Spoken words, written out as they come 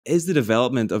Is the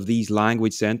development of these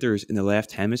language centers in the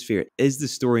left hemisphere, is the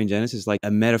story in Genesis like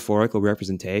a metaphorical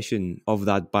representation of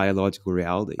that biological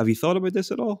reality? Have you thought about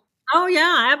this at all? Oh,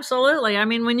 yeah, absolutely. I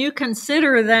mean, when you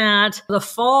consider that the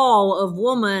fall of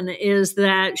woman is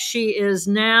that she is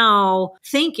now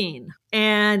thinking,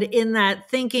 and in that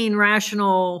thinking,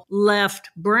 rational left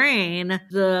brain,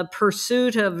 the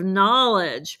pursuit of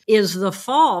knowledge is the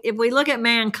fall. If we look at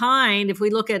mankind, if we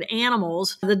look at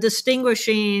animals, the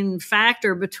distinguishing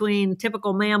factor between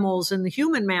typical mammals and the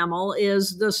human mammal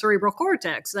is the cerebral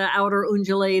cortex, the outer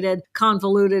undulated,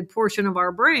 convoluted portion of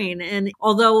our brain. And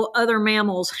although other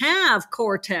mammals have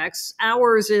cortex,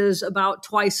 ours is about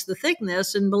twice the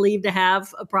thickness and believed to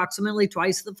have approximately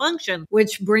twice the function,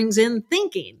 which brings in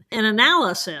thinking and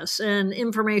analysis and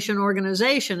information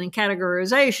organization and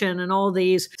categorization and all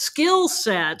these skill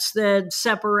sets that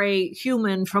separate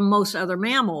human from most other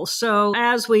mammals. So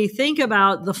as we think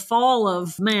about the fall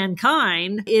of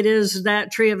mankind, it is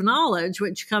that tree of knowledge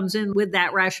which comes in with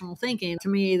that rational thinking. To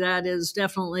me, that is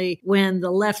definitely when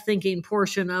the left thinking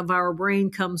portion of our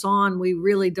brain comes on. We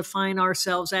really define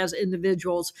ourselves as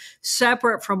individuals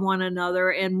separate from one another.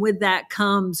 And with that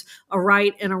comes a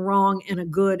right and a wrong and a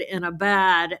good and a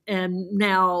bad. And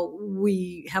now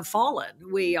we have fallen.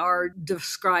 We are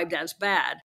described as bad.